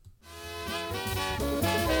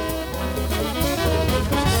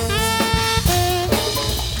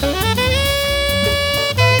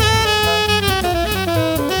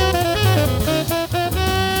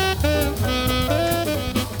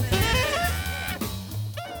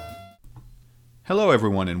Hello,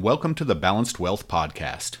 everyone, and welcome to the Balanced Wealth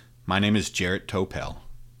Podcast. My name is Jarrett Topel.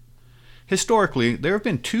 Historically, there have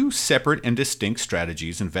been two separate and distinct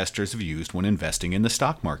strategies investors have used when investing in the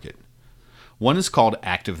stock market. One is called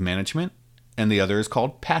active management, and the other is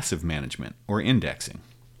called passive management, or indexing.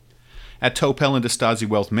 At Topel and DeStasi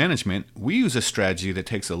Wealth Management, we use a strategy that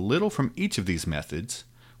takes a little from each of these methods,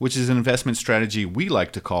 which is an investment strategy we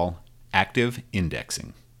like to call active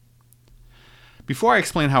indexing. Before I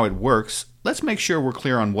explain how it works, let's make sure we're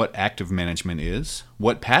clear on what active management is,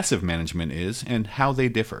 what passive management is, and how they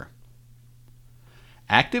differ.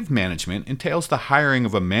 Active management entails the hiring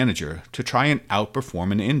of a manager to try and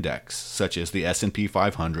outperform an index, such as the S&P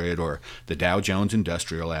 500 or the Dow Jones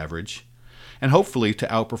Industrial Average, and hopefully to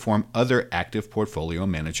outperform other active portfolio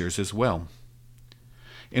managers as well.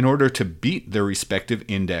 In order to beat their respective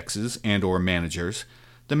indexes and/or managers,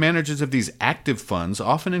 the managers of these active funds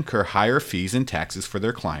often incur higher fees and taxes for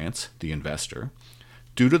their clients, the investor,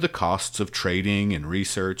 due to the costs of trading and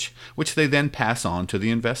research, which they then pass on to the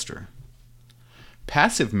investor.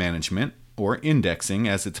 Passive management, or indexing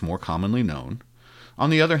as it's more commonly known, on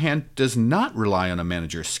the other hand, does not rely on a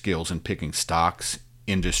manager's skills in picking stocks,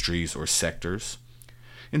 industries, or sectors.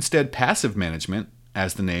 Instead, passive management,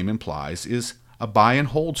 as the name implies, is a buy and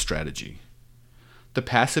hold strategy. The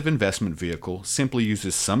passive investment vehicle simply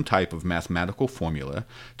uses some type of mathematical formula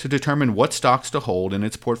to determine what stocks to hold in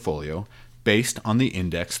its portfolio based on the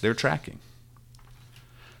index they're tracking.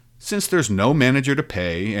 Since there's no manager to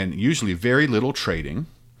pay and usually very little trading,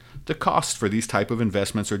 the costs for these type of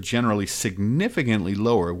investments are generally significantly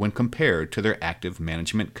lower when compared to their active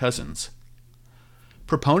management cousins.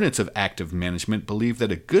 Proponents of active management believe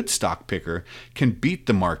that a good stock picker can beat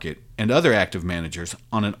the market and other active managers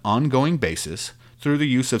on an ongoing basis through the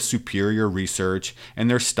use of superior research and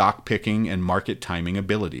their stock picking and market timing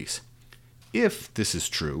abilities. If this is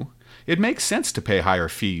true, it makes sense to pay higher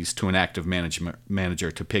fees to an active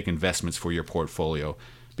manager to pick investments for your portfolio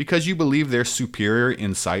because you believe their superior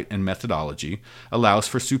insight and methodology allows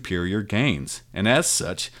for superior gains, and as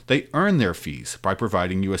such, they earn their fees by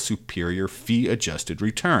providing you a superior fee-adjusted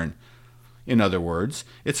return. In other words,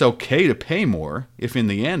 it's okay to pay more if in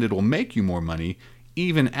the end it will make you more money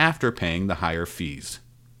even after paying the higher fees.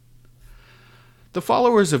 The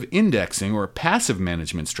followers of indexing or passive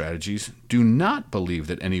management strategies do not believe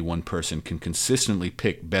that any one person can consistently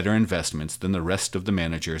pick better investments than the rest of the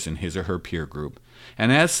managers in his or her peer group,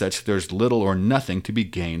 and as such there's little or nothing to be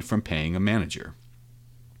gained from paying a manager.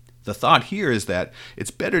 The thought here is that it's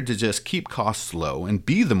better to just keep costs low and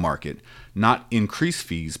be the market, not increase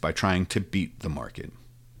fees by trying to beat the market.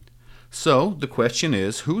 So the question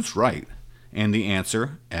is, who's right? And the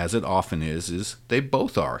answer, as it often is they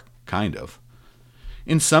both are, kind of.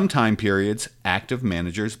 In some time periods, active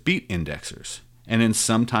managers beat indexers, and in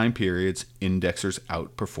some time periods, indexers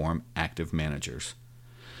outperform active managers.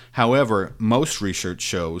 However, most research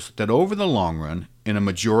shows that over the long run, in a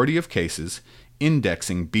majority of cases,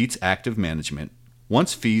 indexing beats active management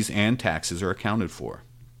once fees and taxes are accounted for.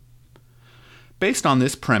 Based on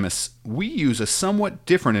this premise, we use a somewhat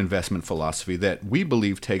different investment philosophy that we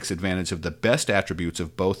believe takes advantage of the best attributes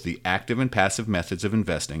of both the active and passive methods of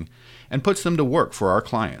investing and puts them to work for our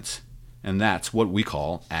clients. And that's what we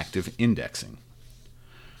call active indexing.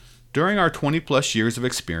 During our 20-plus years of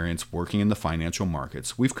experience working in the financial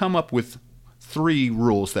markets, we've come up with 3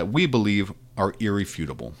 rules that we believe are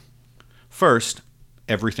irrefutable. First,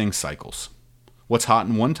 everything cycles. What's hot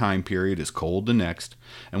in one time period is cold the next,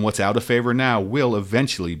 and what's out of favor now will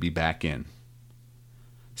eventually be back in.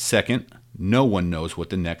 Second, no one knows what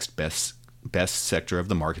the next best sector of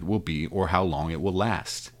the market will be or how long it will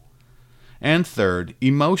last. And third,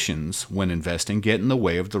 emotions when investing get in the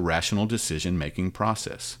way of the rational decision-making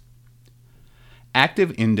process.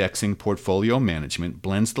 Active indexing portfolio management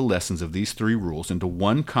blends the lessons of these 3 rules into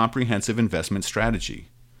one comprehensive investment strategy.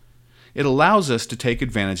 It allows us to take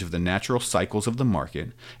advantage of the natural cycles of the market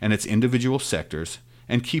and its individual sectors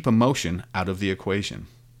and keep emotion out of the equation.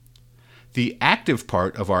 The active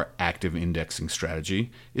part of our active indexing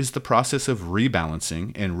strategy is the process of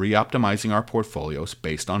rebalancing and reoptimizing our portfolios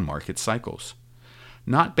based on market cycles.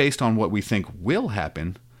 Not based on what we think will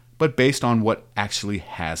happen, but based on what actually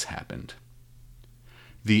has happened.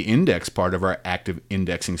 The index part of our active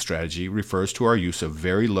indexing strategy refers to our use of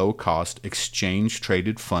very low-cost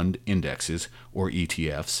exchange-traded fund indexes, or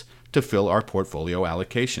ETFs, to fill our portfolio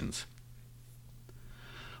allocations.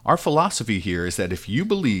 Our philosophy here is that if you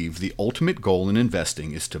believe the ultimate goal in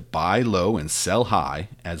investing is to buy low and sell high,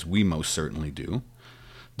 as we most certainly do,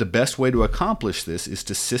 the best way to accomplish this is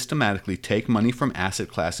to systematically take money from asset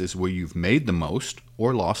classes where you've made the most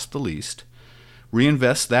or lost the least,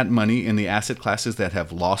 Reinvest that money in the asset classes that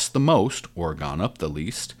have lost the most or gone up the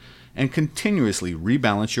least, and continuously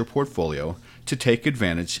rebalance your portfolio to take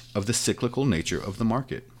advantage of the cyclical nature of the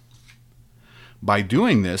market. By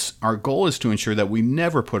doing this, our goal is to ensure that we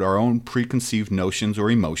never put our own preconceived notions or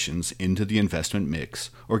emotions into the investment mix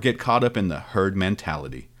or get caught up in the herd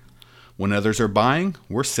mentality. When others are buying,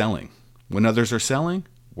 we're selling. When others are selling,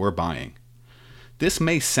 we're buying. This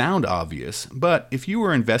may sound obvious, but if you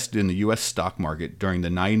were invested in the U.S. stock market during the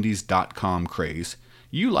 90s .com craze,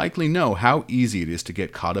 you likely know how easy it is to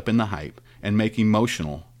get caught up in the hype and make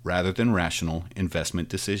emotional rather than rational investment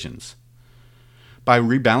decisions. By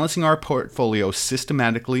rebalancing our portfolio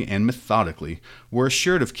systematically and methodically, we're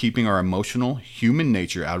assured of keeping our emotional, human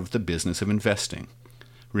nature out of the business of investing.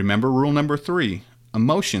 Remember rule number 3,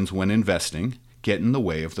 emotions when investing get in the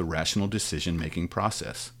way of the rational decision-making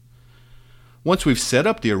process. Once we've set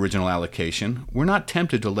up the original allocation, we're not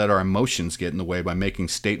tempted to let our emotions get in the way by making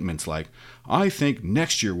statements like, I think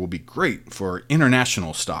next year will be great for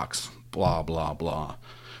international stocks, blah, blah, blah.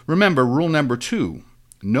 Remember rule number 2,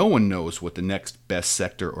 no one knows what the next best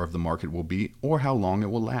sector of the market will be or how long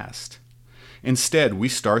it will last. Instead, we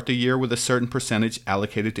start the year with a certain percentage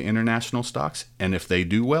allocated to international stocks, and if they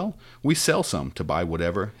do well, we sell some to buy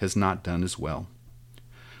whatever has not done as well.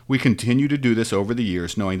 We continue to do this over the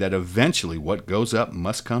years, knowing that eventually what goes up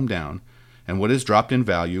must come down, and what has dropped in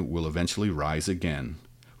value will eventually rise again.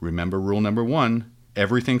 Remember rule number 1,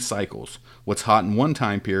 everything cycles. What's hot in one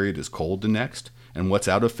time period is cold the next, and what's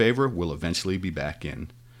out of favor will eventually be back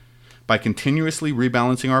in. By continuously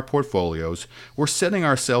rebalancing our portfolios, we're setting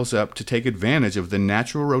ourselves up to take advantage of the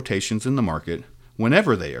natural rotations in the market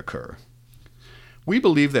whenever they occur. We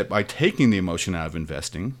believe that by taking the emotion out of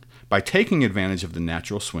investing, by taking advantage of the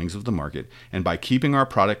natural swings of the market, and by keeping our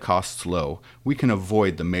product costs low, we can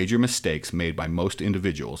avoid the major mistakes made by most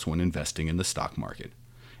individuals when investing in the stock market.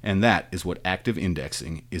 And that is what active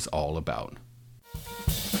indexing is all about.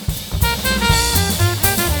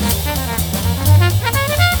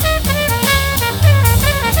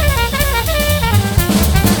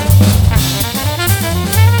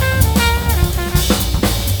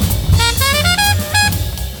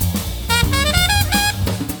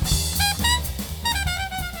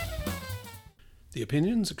 The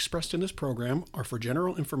opinions expressed in this program are for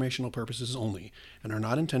general informational purposes only and are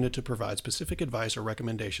not intended to provide specific advice or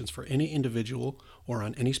recommendations for any individual or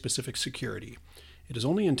on any specific security. It is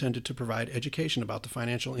only intended to provide education about the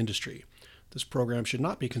financial industry. This program should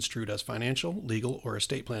not be construed as financial, legal, or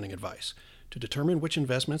estate planning advice. To determine which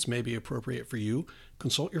investments may be appropriate for you,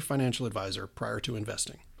 consult your financial advisor prior to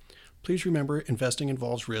investing. Please remember, investing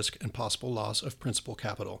involves risk and possible loss of principal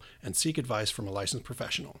capital, and seek advice from a licensed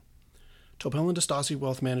professional. Topel & DeStassi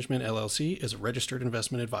Wealth Management, LLC is a registered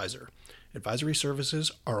investment advisor. Advisory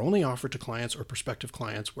services are only offered to clients or prospective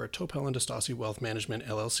clients where Topel & DeStassi Wealth Management,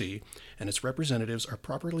 LLC and its representatives are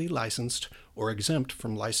properly licensed or exempt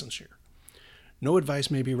from licensure. No advice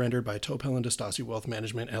may be rendered by Topel & DeStassi Wealth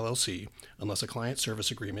Management, LLC unless a client service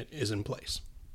agreement is in place.